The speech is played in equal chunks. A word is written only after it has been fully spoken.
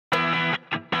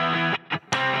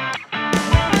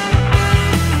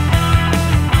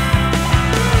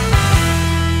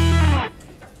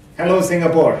Hello,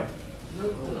 Singapore.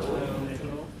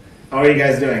 How are you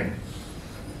guys doing?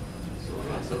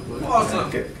 Awesome.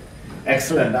 Good.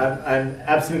 Excellent. I'm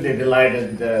absolutely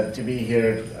delighted to be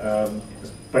here,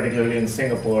 particularly in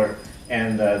Singapore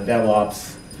and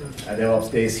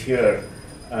DevOps Days here.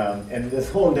 And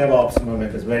this whole DevOps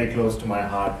movement is very close to my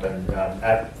heart, and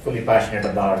I'm fully passionate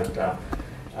about it.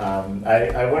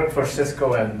 I work for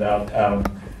Cisco and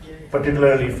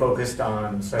particularly focused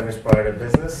on service provider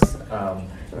business.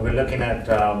 We're looking at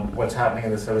what's happening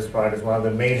in the service providers. One of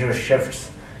the major shifts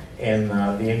in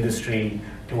the industry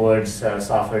towards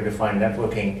software-defined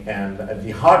networking, and at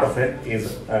the heart of it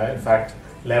is, in fact,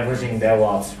 leveraging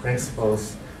DevOps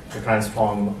principles to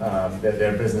transform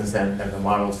their business and the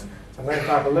models. So I'm going to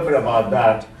talk a little bit about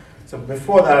that. So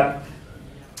before that,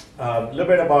 a little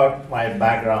bit about my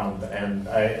background, and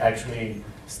I actually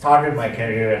started my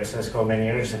career at Cisco many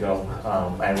years ago.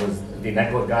 I was the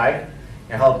network guy.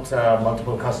 I helped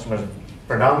multiple customers,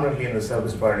 predominantly in the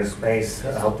service provider space,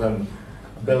 help them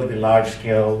build the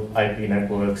large-scale IP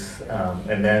networks,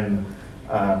 and then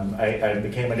I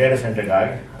became a data center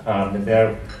guy. And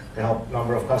there, I helped a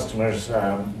number of customers,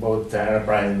 both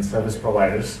enterprise and service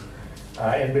providers.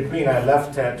 In between, I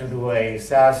left to do a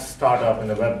SaaS startup in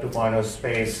the Web 2.0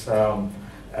 space,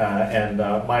 and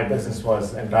my business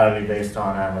was entirely based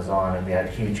on Amazon, and we had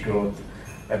huge growth.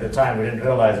 At the time, we didn't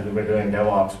realize we were doing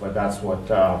DevOps, but that's what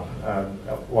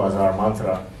was our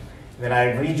mantra. Then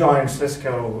I rejoined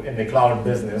Cisco in the cloud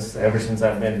business. Ever since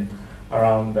I've been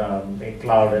around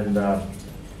cloud and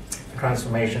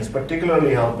transformations,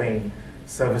 particularly helping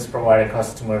service provider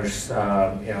customers,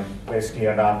 basically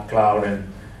adopt cloud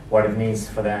and what it means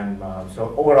for them.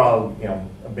 So overall,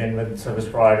 I've been with service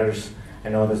providers. I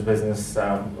know this business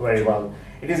very well.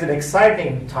 It is an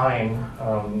exciting time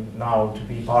now to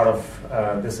be part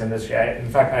of this industry. In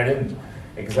fact, I didn't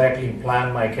exactly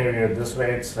plan my career this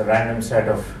way. It's a random set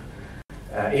of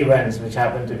events which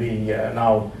happen to be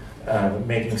now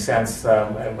making sense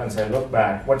once I look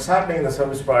back. What's happening in the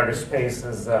service provider space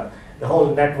is the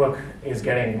whole network is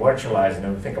getting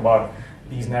virtualized. Think about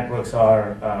these networks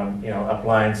are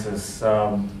appliances,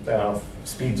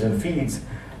 speeds and feeds.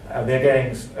 They're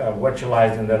getting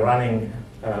virtualized, and they're running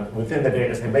within the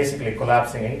data. They're basically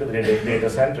collapsing into the data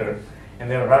center, and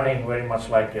they're running very much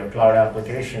like your cloud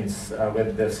applications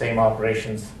with the same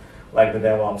operations like the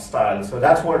DevOps style. So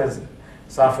that's what is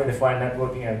software-defined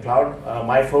networking and cloud.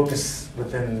 My focus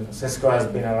within Cisco has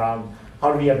been around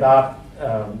how do we adopt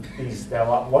these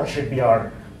DevOps, what should be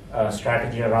our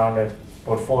strategy around it,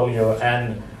 portfolio,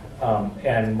 and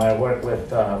my work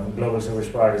with global service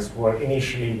providers who are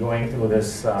initially going through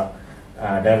this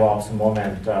DevOps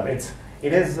moment.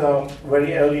 It is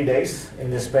very early days in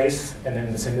this space and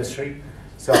in this industry.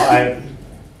 So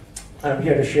I'm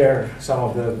here to share some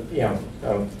of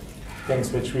the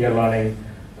things which we are learning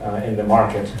in the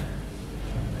market.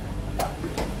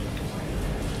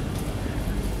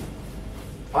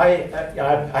 I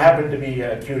happen to be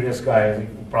a curious guy, as you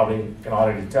probably can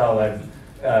already tell.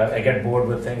 I get bored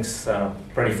with things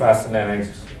pretty fast, and then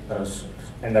I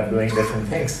end up doing different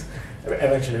things.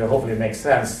 Eventually, hopefully, it makes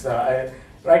sense.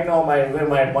 Right now, where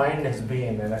my mind has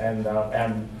been, and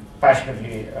I'm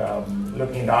passionately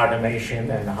looking at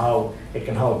automation and how it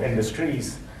can help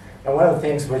industries. And one of the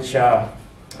things which I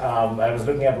was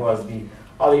looking at was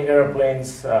how the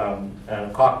airplane's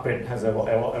cockpit has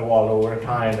evolved over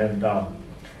time. And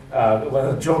one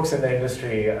of the jokes in the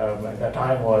industry at that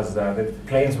time was that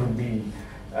planes would be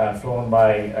flown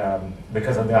by,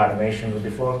 because of the automation, would be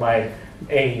flown by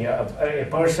a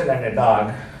person and a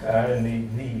dog.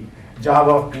 And the job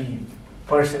of the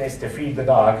person is to feed the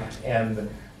dog, and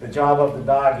the job of the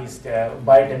dog is to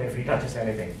bite him if he touches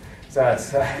anything. So it's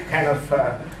kind of,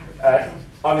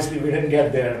 obviously we didn't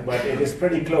get there, but it is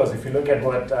pretty close. If you look at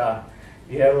what the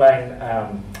airline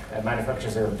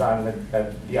manufacturers have done with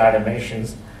the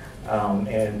automations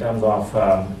in terms of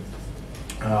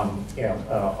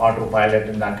autopilot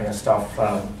and that kind of stuff,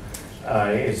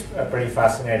 it's pretty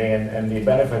fascinating, and the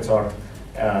benefits are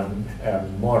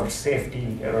more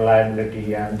safety,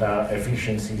 reliability, and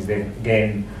efficiencies they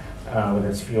gain with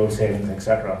its fuel savings,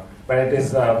 etc. But it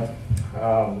is,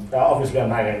 obviously I'm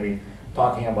not going to be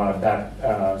talking about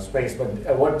that space,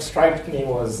 but what struck me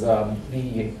was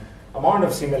the amount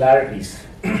of similarities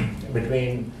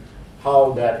between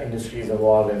how that industry has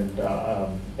evolved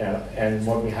and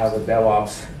what we have with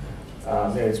DevOps.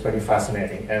 It's pretty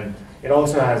fascinating, and it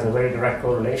also has a very direct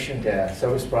correlation to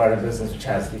service provider business, which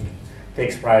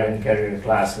takes pride in carrier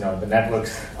class. The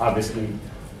networks obviously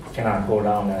cannot go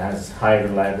down and has high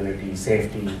reliability,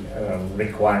 safety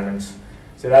requirements.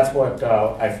 So that's what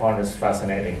I found is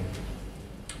fascinating.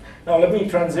 Now let me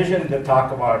transition to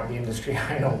talk about the industry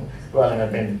I know well, and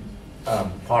I've been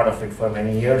part of it for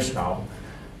many years now.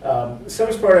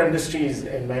 Service provider industries,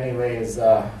 in many ways,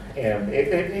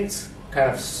 it's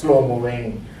kind of slow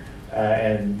moving,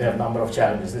 and they have a number of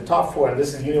challenges. The top four, and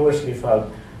this is universally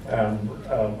felt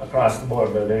across the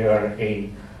board, whether you are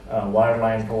a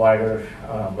wireline provider,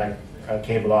 like a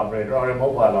cable operator or a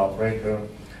mobile operator,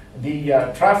 the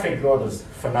traffic growth is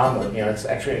phenomenal. It's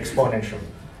actually exponential.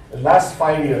 The last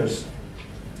 5 years,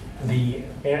 the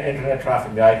internet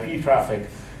traffic, the IP traffic,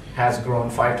 has grown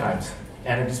 5 times,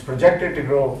 and it is projected to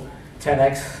grow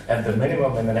 10x at the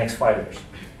minimum in the next 5 years.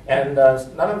 And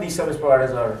none of these service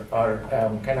providers are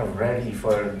kind of ready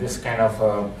for this kind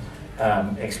of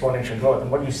exponential growth.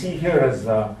 And what you see here is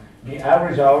the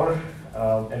average hour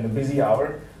and the busy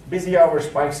hour. Busy hour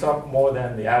spikes up more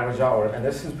than the average hour, and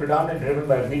this is predominantly driven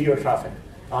by video traffic.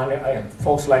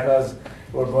 Folks like us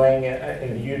who are going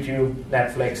into YouTube,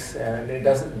 Netflix, and it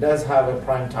does have a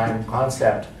prime time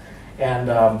concept. And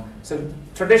so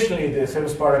traditionally, the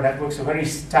service provider networks are very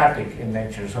static in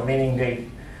nature, so meaning they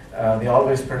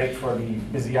always predict for the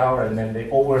busy hour and then they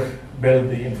overbuild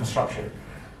the infrastructure.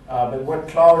 But what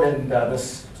cloud and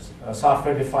this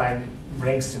software-defined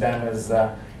brings to them is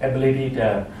ability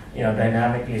to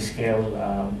dynamically scale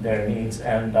their needs,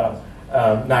 and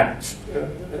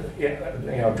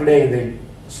today they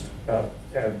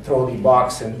throw the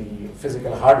box and the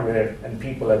physical hardware and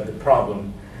people at the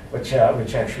problem, which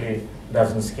actually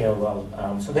doesn't scale well.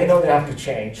 So they know they have to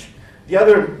change. The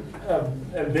other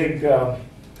big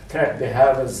threat they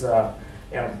have is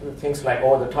things like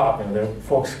over the top. There are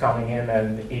folks coming in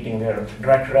and eating their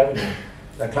direct revenue.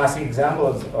 The classic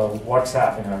example is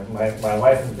WhatsApp. My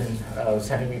wife has been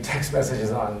sending me text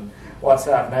messages on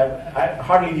WhatsApp, and I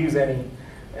hardly use any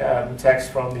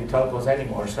text from the telcos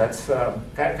anymore. So it's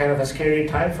kind of a scary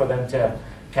time for them to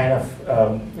kind of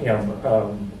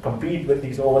compete with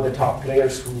these over-the-top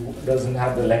players who doesn't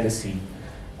have the legacy.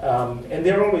 And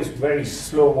they're always very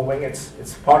slow moving.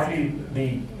 It's partly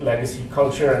the legacy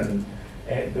culture and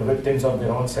the victims of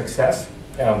their own success.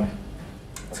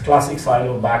 It's classic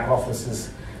silo back offices.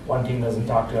 One team doesn't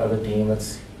talk to the other team.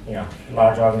 It's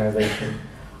large organization.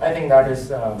 I think that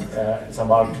is it's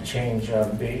about to change.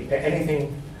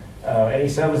 Any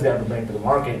service they have to bring to the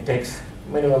market takes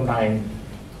minimum 9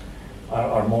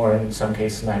 or more, in some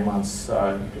cases 9 months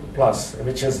plus,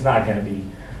 which is not going to be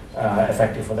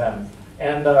effective for them.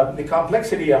 And the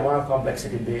amount of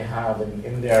complexity they have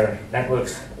in their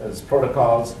networks is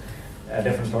protocols,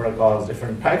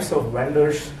 different types of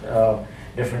vendors,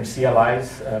 different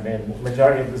CLIs.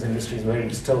 Majority of this industry is very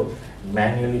still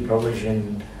manually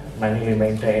provisioned, manually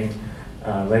maintained,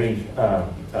 very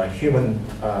human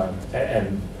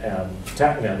and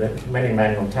many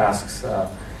manual tasks.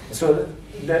 So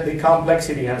the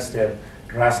complexity has to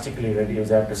drastically reduce.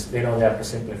 They know they have to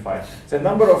simplify. So a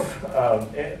number of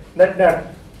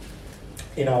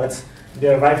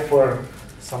they're ripe for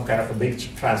some kind of a big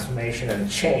transformation and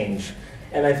change.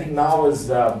 And I think now is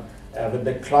with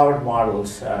the cloud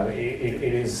models, it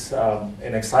is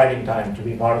an exciting time to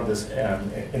be part of this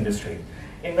industry.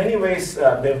 In many ways,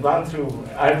 they've gone through.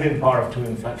 I've been part of 2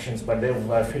 inflections, but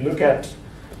if you look at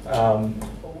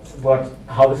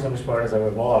how the service providers have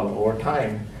evolved over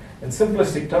time, in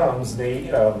simplistic terms,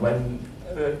 when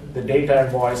the data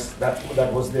and voice,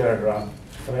 that was their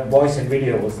voice and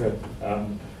video was the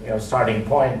starting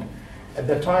point. At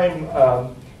the time,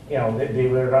 they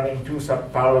were running 2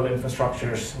 parallel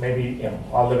infrastructures, maybe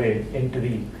all the way into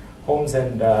the homes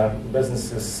and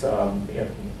businesses.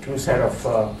 2 set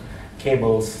of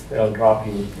cables. They'll drop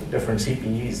you different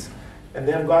CPEs, and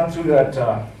they have gone through that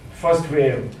first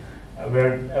wave,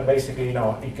 where basically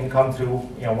you can come through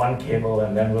one cable,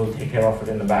 and then we'll take care of it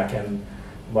in the back end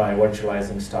by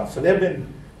virtualizing stuff. So they've been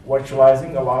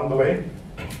virtualizing along the way,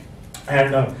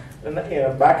 and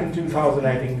back in 2000,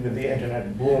 I think with the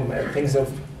internet boom, things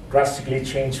have drastically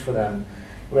changed for them,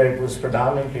 where it was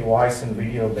predominantly voice and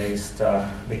video based,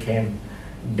 became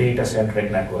data-centric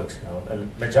networks. The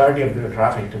majority of the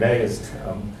traffic today is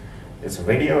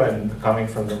video and coming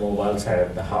from the mobile side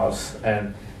of the house.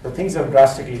 And the things have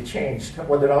drastically changed.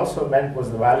 What that also meant was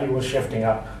the value was shifting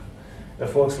up. The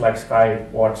folks like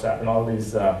Skype, WhatsApp, and all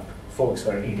these folks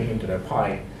are eating into their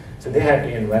pie. So they had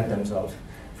to invent themselves.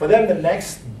 For them, the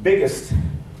next biggest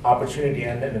opportunity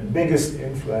and the biggest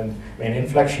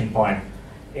inflection point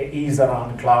is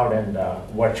around cloud and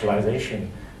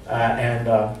virtualization.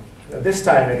 This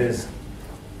time it is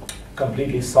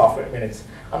completely software. It's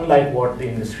unlike what the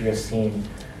industry has seen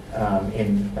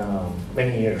in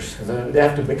many years. So they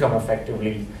have to become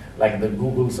effectively like the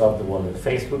Googles of the world, the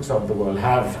Facebooks of the world,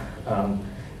 have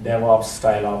DevOps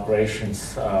style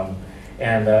operations,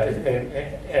 and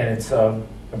it's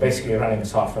basically running a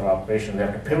software operation. They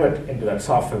have to pivot into that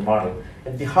software model.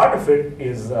 At the heart of it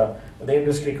is the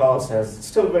industry calls as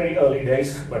still very early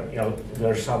days, but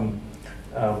there's some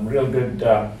real good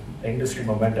industry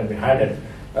momentum behind it.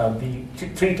 The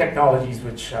three technologies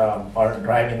which are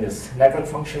driving this: network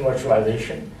function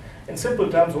virtualization. In simple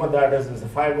terms, what that is a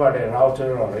 5-guard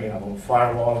router or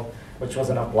firewall, which was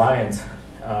an appliance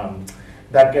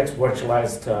that gets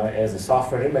virtualized as a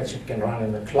software image. It can run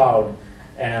in the cloud,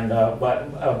 and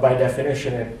by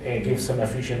definition, it gives some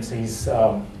efficiencies.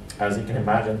 As you can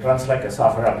imagine, it runs like a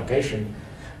software application.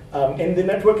 In the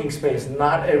networking space,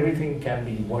 not everything can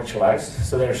be virtualized,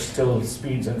 so there's still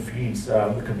speeds and feeds.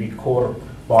 It could be core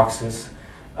boxes.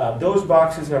 Those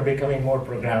boxes are becoming more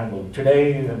programmable.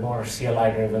 Today, they're more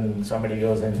CLI driven. Somebody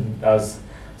goes and does,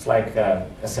 it's like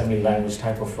assembly language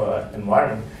type of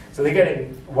environment. So they're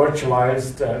getting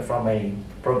virtualized from a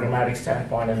programmatic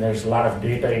standpoint, and there's a lot of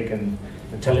data,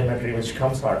 the telemetry which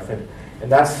comes out of it.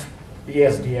 And that's the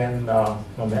SDN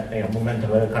momentum,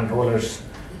 where the controllers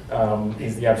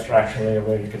is the abstraction layer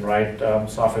where you can write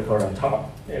software code on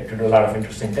top to do a lot of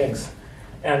interesting things.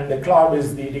 And the cloud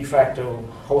is the de facto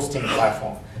hosting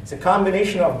platform. It's a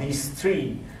combination of these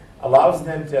three allows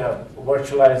them to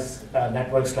virtualize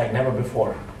networks like never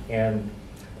before and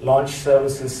launch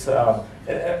services.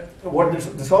 What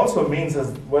this also means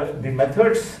is the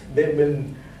methods they've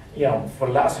been, for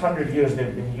the last 100 years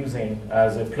they've been using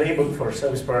as a playbook for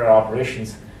service provider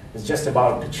operations is just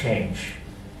about to change.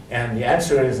 And the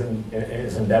answer is in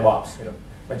DevOps.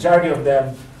 Majority of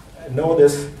them know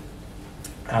this,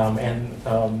 and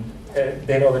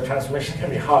they know the transformation can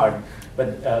be hard,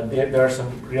 but there are some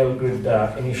real good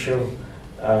initial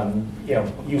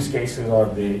use cases, or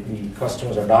the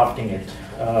customers adopting it,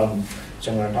 which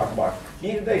I'm going to talk about.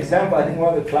 The example, I think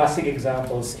one of the classic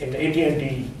examples in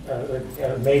AT&T,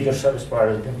 a major service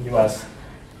provider in the US,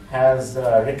 has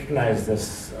recognized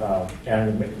this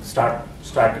and start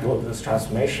to go through this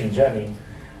transformation journey.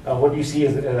 What you see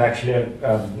is actually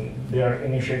their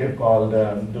initiative called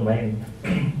Domain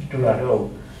 2.0,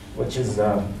 which is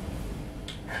a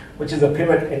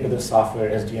pivot into the software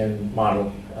SDN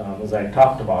model, as I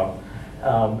talked about.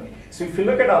 So if you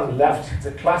look at on the left, it's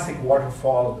a classic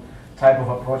waterfall type of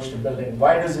approach to building.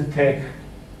 Why does it take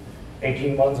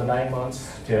 18 months or 9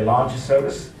 months to launch a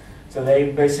service? So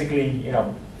they basically,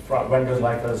 from vendors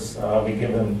like us, we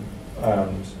give them,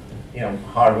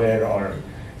 hardware or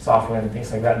software and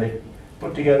things like that. They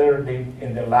put together,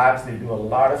 in their labs, they do a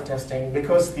lot of testing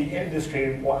because the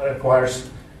industry requires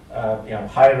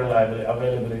high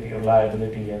availability,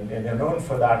 reliability, and they're known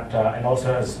for that, and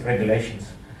also has regulations.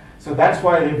 So that's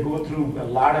why they go through a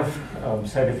lot of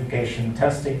certification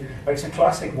testing, but it's a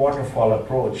classic waterfall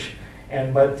approach.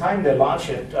 And by the time they launch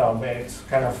it, it's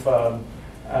kind of,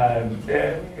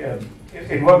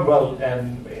 it worked well,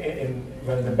 and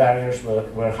when the barriers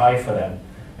were high for them,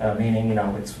 meaning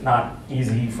it's not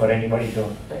easy for anybody to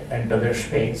enter their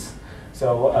space.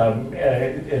 So and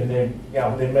they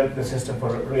milk the system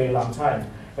for a really long time.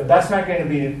 But that's not going to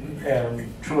be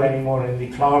true anymore in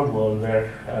the cloud world, where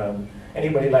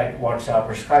anybody like WhatsApp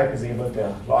or Skype is able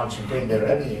to launch and take their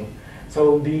revenue.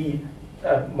 So the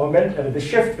momentum, the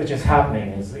shift which is happening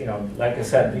is, like I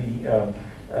said,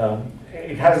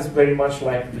 it has very much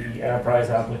like the enterprise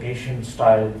application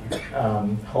style,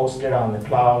 hosted on the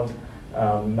cloud.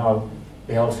 Now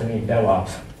they also need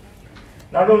DevOps.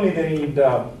 Not only they need,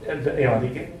 the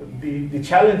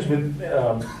challenge with,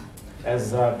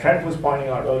 as Trent was pointing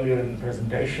out earlier in the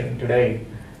presentation today,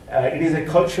 it is a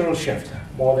cultural shift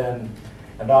more than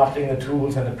adopting the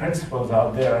tools and the principles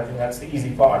out there. I think that's the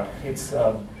easy part. It's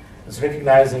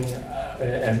recognizing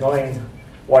and knowing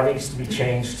what needs to be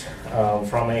changed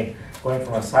going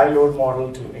from a siloed model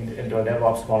into a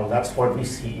DevOps model. That's what we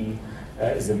see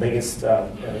is the biggest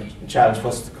challenge.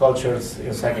 First, cultures.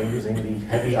 Second, using the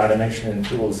heavy automation and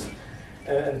tools.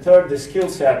 And third, the skill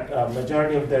set.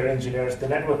 Majority of their engineers, the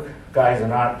network guys, are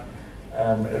not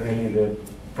really the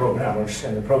programmers,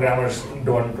 and the programmers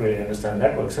don't really understand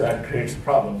networks, so that creates a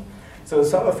problem. So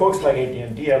some of the folks like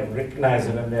AT&T have recognized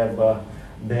it, and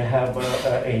they have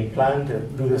a plan to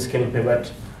do the skill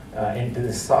pivot into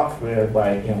the software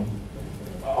by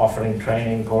offering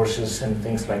training courses and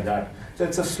things like that. So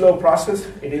it's a slow process.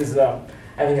 It is. I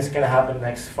think it's going to happen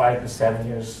next 5 to 7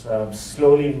 years.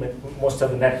 Slowly, most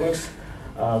of the networks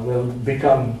will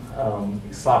become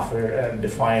software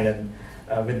defined, and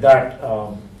with that,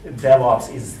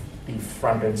 DevOps is the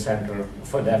front and center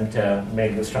for them to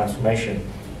make this transformation.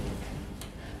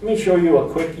 Let me show you a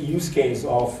quick use case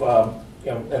of,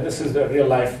 and this is a real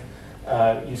life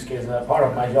use case. Part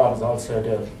of my job is also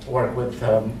to work with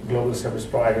global service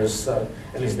providers,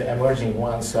 at least the emerging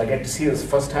ones. So I get to see this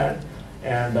firsthand.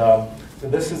 And so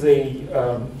this is a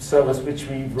service which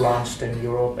we've launched in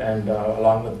Europe and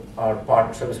along with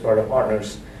our service provider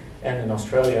partners and in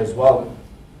Australia as well.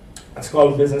 It's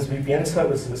called Business VPN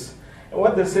Services. And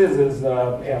what this is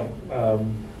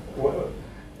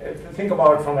think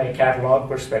about it from a catalog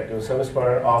perspective. Service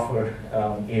provider offer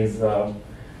is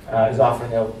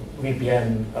offering a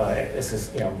VPN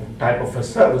type of a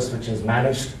service, which is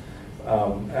managed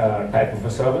type of a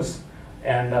service,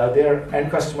 and their end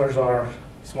customers are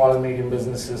small and medium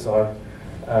businesses, or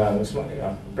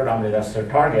predominantly that's their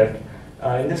target.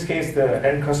 In this case, the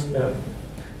end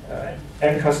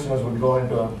customers would go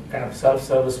into a kind of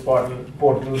self-service portal.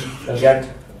 They'll get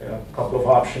a couple of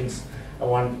options.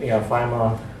 If I'm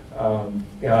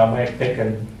I might pick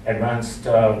an advanced,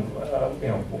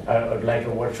 I'd like a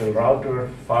virtual router,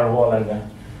 firewall, and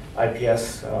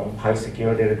IPS, high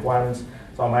security requirements.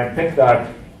 So I might pick that.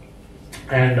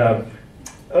 And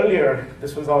earlier,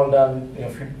 this was all done,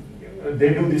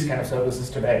 they do these kind of services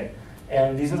today.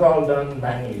 And this is all done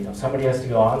manually. Somebody has to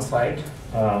go on site,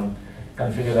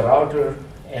 configure the router,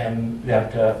 and they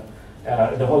have to,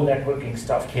 the whole networking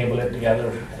stuff, cable it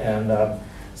together. And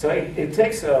so it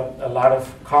takes a lot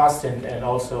of cost and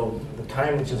also the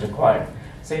time which is required.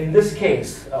 So in this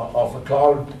case of a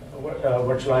cloud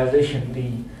virtualization,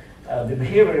 the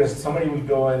behavior is somebody would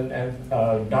go and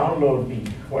download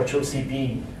the virtual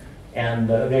CPE, and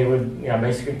they would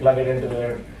basically plug it into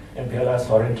their MPLS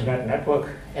or internet network,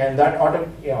 and that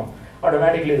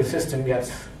automatically the system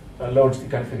loads the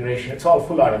configuration. It's all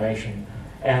full automation,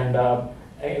 and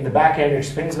in the back end it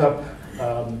spins up.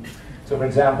 So for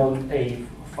example, a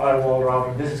firewall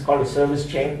router. This is called a service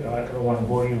chain. I don't want to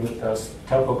bore you with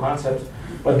telco concepts,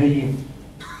 but the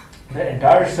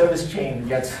entire service chain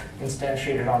gets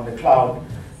instantiated on the cloud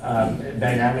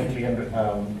dynamically,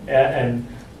 and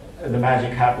the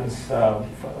magic happens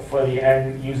for the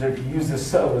end user to use this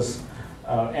service.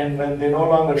 And when they no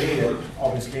longer need it,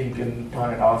 obviously you can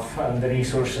turn it off, and the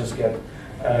resources get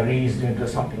reused into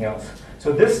something else.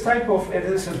 So this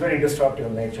is very disruptive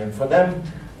in nature, and for them,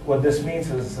 what this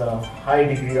means is a high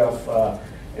degree of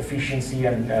efficiency,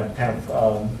 and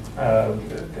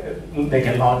they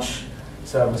can launch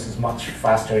services much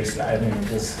faster.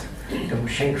 Just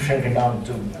shrinking down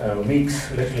to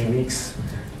weeks, literally weeks,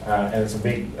 and it's a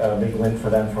big win for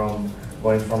them from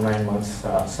going from 9 months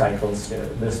cycles to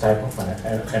this type of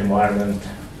an environment.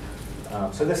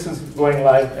 So this is going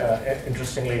live.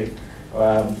 Interestingly,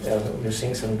 we're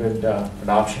seeing some good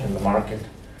adoption in the market.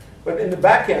 But in the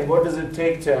back end, what does it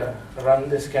take to run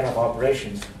this kind of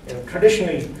operations?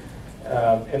 Traditionally,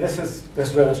 and this is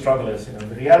where the struggle is. The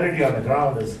reality on the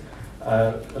ground is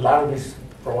a lot of these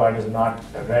providers are not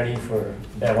ready for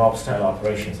DevOps style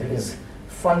operations. It is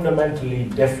fundamentally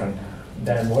different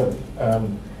than what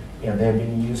they've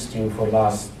been used to for the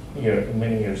last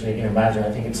many years. You can imagine.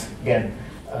 I think it's again,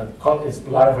 a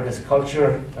lot of it is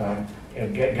culture.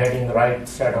 Getting the right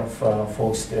set of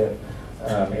folks to.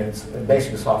 It's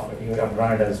basically software. You have to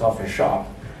run it as a software shop.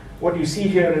 What you see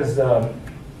here is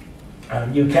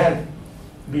you can't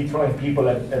be throwing people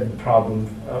at the problem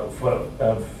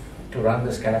to run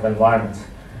this kind of environment.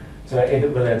 So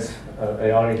whether it's, I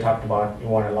already talked about, you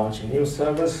want to launch a new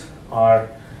service, or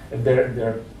if there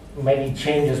are many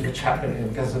changes which happen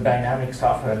because of dynamic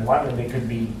software environment. They could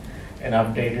be an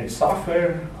updated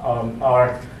software,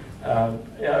 or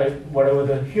whatever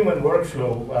the human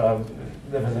workflow.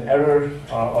 There was an error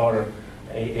or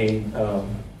a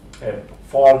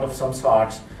fault of some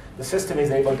sorts, the system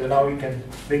is able to now,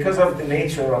 because of the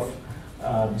nature of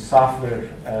software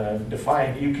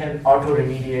defined, you can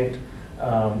auto-remediate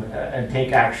and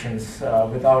take actions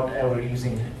without ever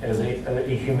using as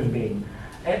a human being.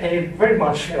 And it very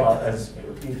much, as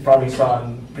you probably saw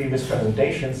in previous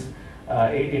presentations,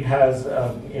 it has,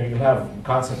 you have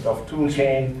concept of tool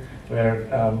chain, where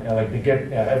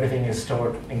everything is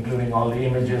stored, including all the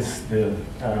images, the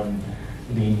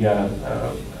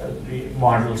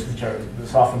models, the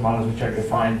software models which are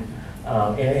defined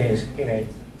in a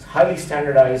highly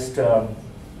standardized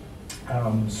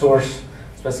source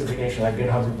specification like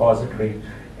GitHub repository,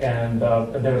 and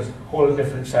there's a whole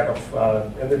different set of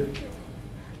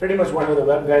pretty much whatever the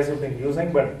web guys have been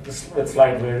using, but with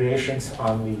slight variations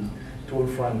on the tool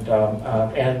front.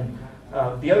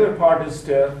 The other part is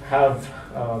to have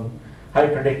high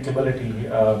predictability.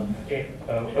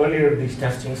 Earlier, these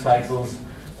testing cycles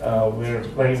were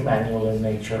very manual in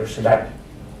nature, so that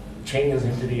changes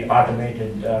into the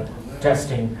automated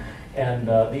testing. And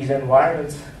these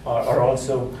environments are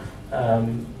also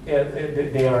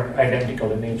they are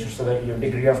identical in nature, so that your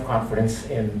degree of confidence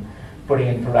in putting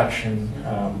in production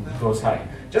goes high.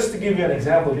 Just to give you an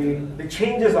example, the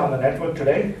changes on the network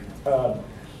today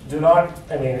do not,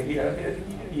 I mean,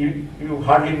 you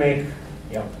hardly make,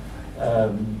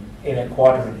 in a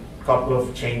quarter, couple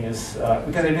of changes,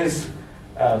 because it is,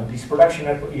 these production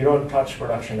networks, you don't touch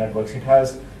production networks. It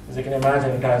has, as you can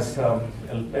imagine, it has a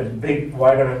big,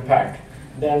 wider impact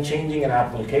than changing an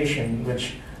application,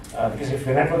 which, because if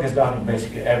your network is down,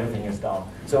 basically everything is down.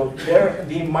 So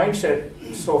the mindset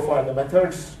so far, the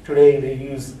methods today they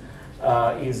use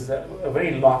is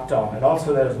very locked down, and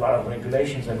also there's a lot of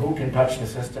regulations and who can touch the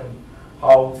system,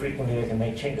 how frequently they can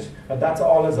make changes. But that's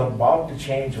all is about to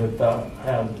change with the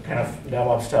kind of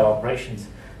DevOps style operations.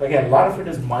 Again, a lot of it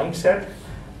is mindset,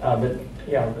 but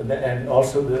and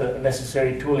also the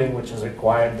necessary tooling which is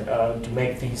required to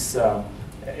make these a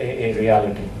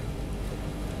reality.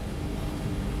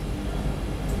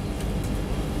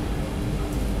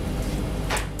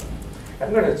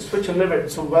 I'm going to switch a little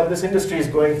bit. So while this industry is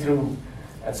going through,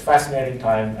 it's a fascinating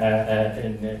time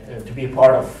to be a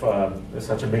part of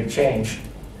such a big change,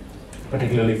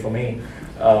 particularly for me.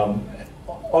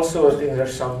 Also, I think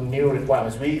there's some new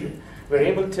requirements. We're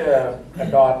able to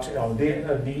adopt,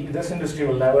 this industry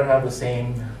will never have the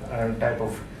same type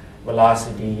of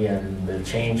velocity and the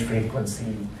change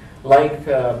frequency like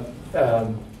the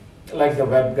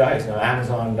web guys.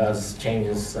 Amazon does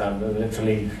changes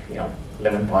literally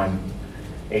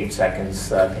 11.8 seconds.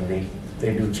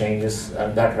 They do changes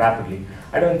that rapidly.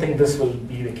 I don't think this will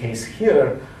be the case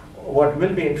here. What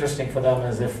will be interesting for them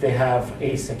is if they have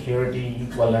a security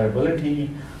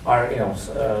vulnerability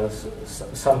or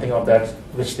something of that,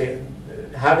 which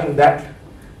having that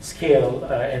scale,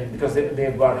 and because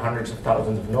they've got hundreds of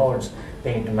thousands of nodes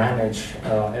they need to manage,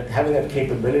 and having that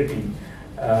capability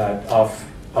of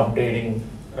updating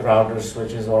routers,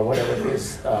 switches, or whatever it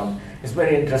is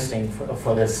very interesting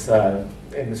for this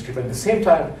industry. But at the same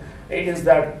time, it is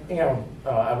that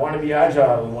I want to be agile.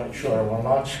 I want to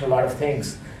launch a lot of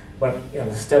things, but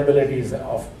the stability is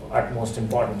of utmost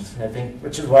importance. I think,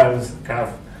 which is why I was kind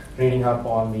of reading up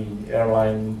on the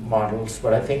airline models.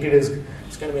 But I think it's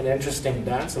going to be an interesting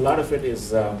dance. A lot of it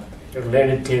is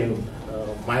related to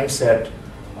mindset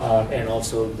and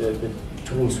also the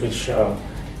tools which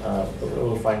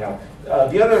we'll find out.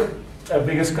 The other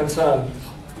biggest concern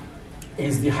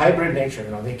is the hybrid nature.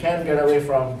 They can't get away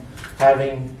from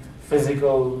having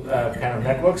physical kind of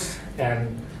networks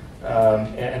and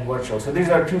virtual. So these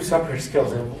are two separate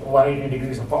skills, 180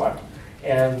 degrees apart.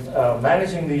 And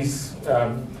managing these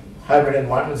hybrid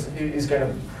environments is going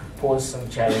to pose some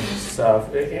challenges,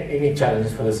 unique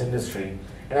challenges for this industry.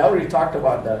 And I already talked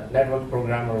about the network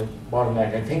programmer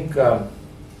bottleneck. I think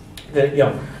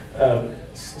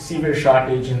severe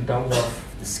shortage in terms of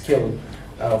the skill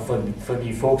for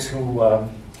the folks who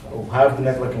have the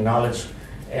networking knowledge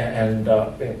and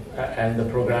the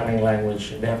programming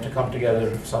language. They have to come together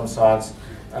of some sorts.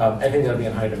 I think there'll be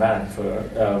in high demand for,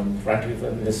 frankly,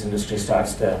 when this industry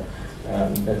starts to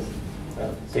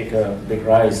take a big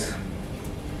rise.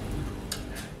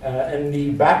 And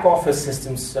the back office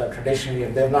systems traditionally,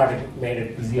 they've not made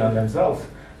it easy on themselves.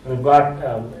 We've got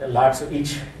lots of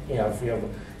each, if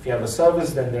you have a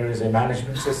service, then there is a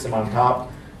management system on top,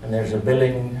 and there's a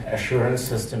billing assurance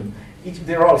system.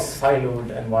 They're all siloed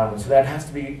environments, so that has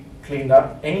to be cleaned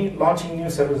up. Launching new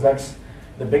service, that's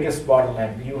the biggest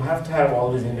bottleneck. You have to have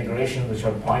all these integrations which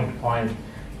are point to point,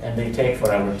 and they take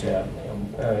forever to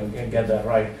get that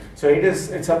right. So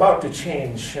it's about to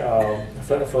change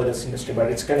for this industry,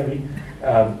 but it's going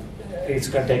to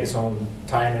take its own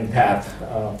time and path,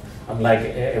 unlike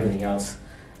everything else.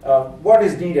 What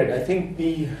is needed? I think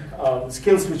the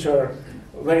skills which are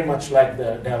very much like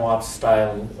the DevOps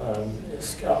style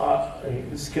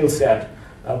skill set,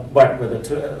 but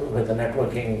with the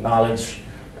networking knowledge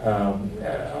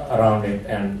around it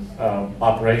and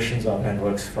operations of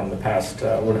networks from the past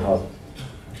would help.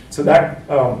 So that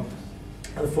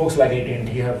folks like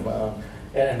AT&T have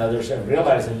and others have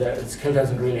realized that skill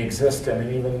doesn't really exist. I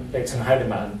mean, even it's in high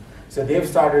demand. So they've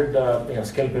started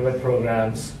skill pivot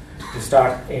programs to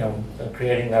start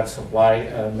creating that supply.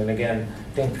 And again,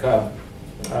 I think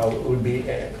would be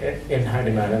in high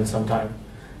demand in some time.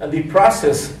 And the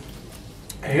process,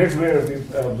 here's where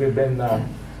we've been, I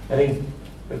think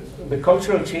the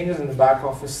cultural changes in the back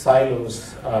office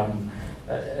silos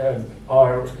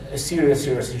are a serious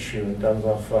issue in terms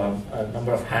of a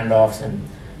number of handoffs and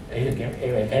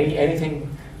anything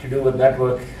to do with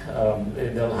network.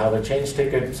 They'll have a change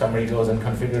ticket, somebody goes and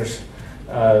configures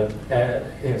a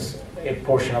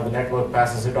portion of the network,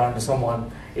 passes it on to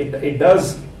someone. It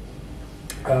does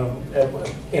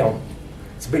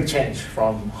it's a big change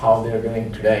from how they're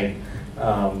doing today.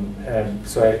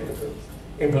 So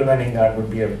implementing that would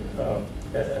be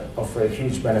of a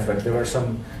huge benefit. There were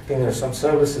some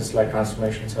services like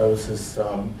transformation services.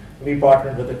 We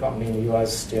partnered with a company in the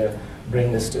US to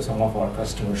bring this to some of our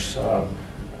customers.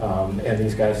 And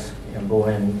these guys go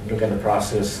in, look at the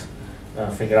process,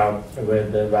 figure out where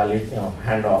the value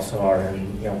handoffs are,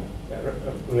 and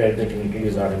where they can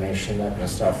use automation, that kind of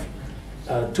stuff.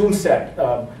 Tool set.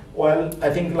 Well, I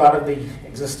think a lot of the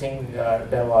existing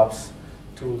DevOps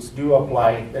tools do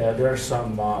apply. There are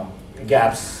some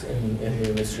gaps in the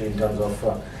industry in terms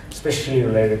of, especially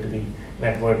related to the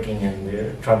networking and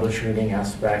the troubleshooting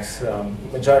aspects.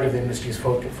 Majority of the industry is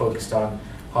focused on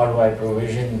how do I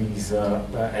provision these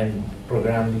and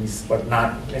program these, but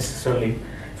not necessarily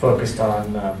focused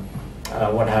on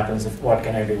what happens what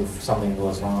can I do if something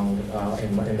goes wrong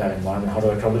in that environment. How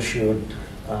do I troubleshoot?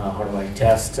 How do I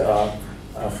test?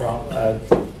 From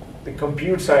the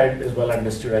compute side is well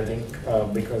understood, I think,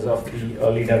 because of the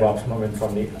early DevOps movement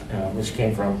from which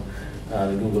came from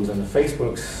the Googles and the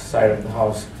Facebook's side of the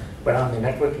house. But on the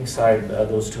networking side,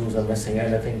 those tools are missing,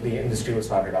 and I think the industry will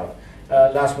sort it out.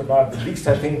 Last but not the least,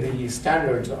 I think the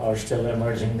standards are still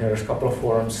emerging. There's a couple of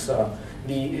forums.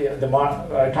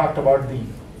 I talked about the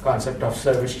concept of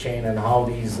service chain and how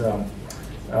these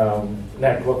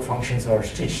network functions are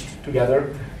stitched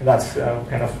together. And that's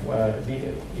kind of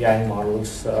the Yang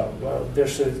models. They're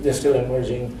still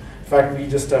emerging. In fact, we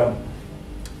just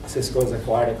Cisco's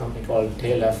acquired a company called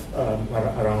TLF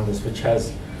around this, which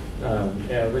has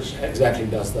which exactly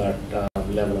does that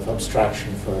level of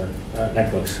abstraction for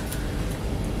networks.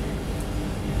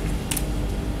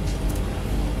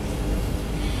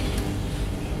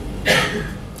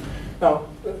 Now,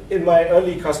 in my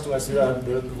early customers,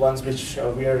 the ones which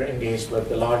we are engaged with,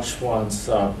 the large ones,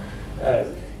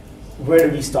 where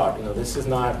do we start? This is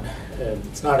not,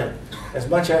 it's not as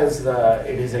much as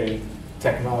it is a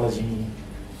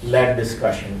technology-led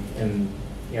discussion in,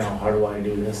 how do I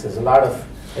do this? There's a lot of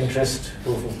interest,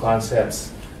 proof of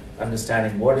concepts,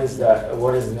 understanding what is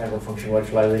the network function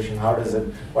virtualization,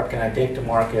 what can I take to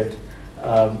market?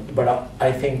 But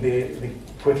I think they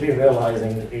quickly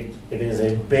realizing it is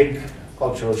a big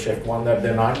cultural shift, one that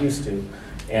they're not used to,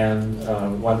 and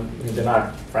one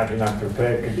they're frankly not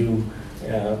prepared to do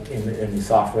in the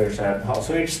software side.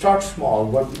 So it starts small,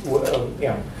 but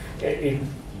it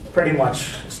pretty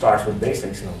much starts with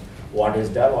basics. What is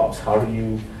DevOps? How do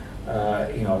you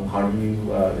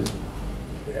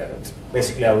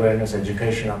basically awareness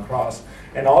education across,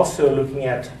 and also looking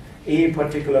at a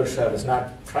particular service.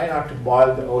 Try not to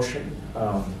boil the ocean.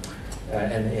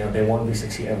 And they won't be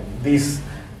succeeding. These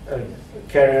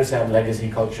carriers have legacy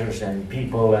cultures and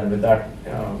people, and with that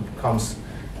comes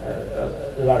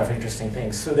a lot of interesting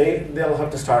things. So they'll have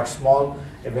to start small,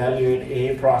 evaluate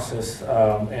a process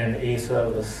and a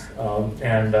service,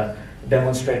 and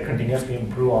demonstrate, continuously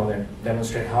improve on it,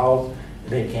 demonstrate how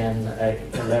they can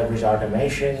leverage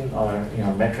automation or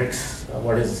metrics,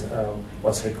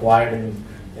 what's required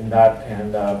in that,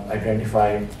 and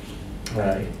identify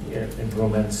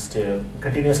improvements to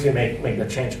continuously make the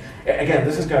change. Again,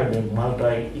 this is going to be a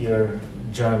multi-year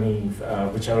journey,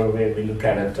 whichever way we look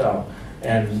at it,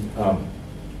 and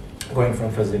going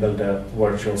from physical to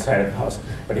virtual side of the house.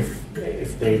 But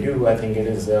if they do, I think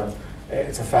it's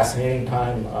a fascinating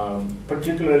time,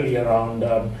 particularly around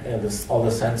all the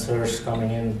sensors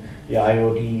coming in, the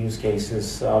IoT use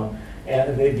cases,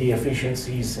 and the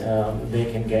efficiencies they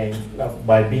can gain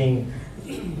by being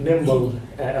nimble,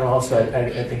 and also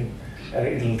I think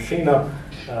it'll clean up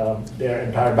their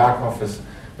entire back office,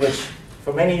 which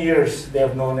for many years they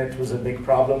have known it was a big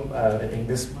problem. I think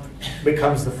this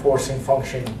becomes the forcing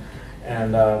function,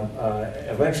 and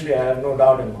eventually I have no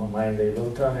doubt in my mind they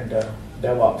will turn into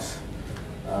DevOps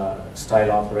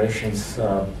style operations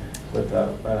with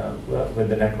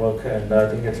the network, and I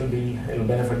think it'll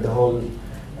benefit the whole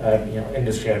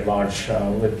industry at large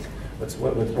with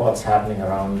what's happening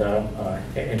around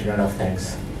Internet of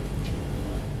Things.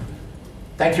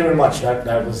 Thank you very much.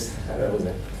 That was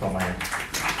it from my end.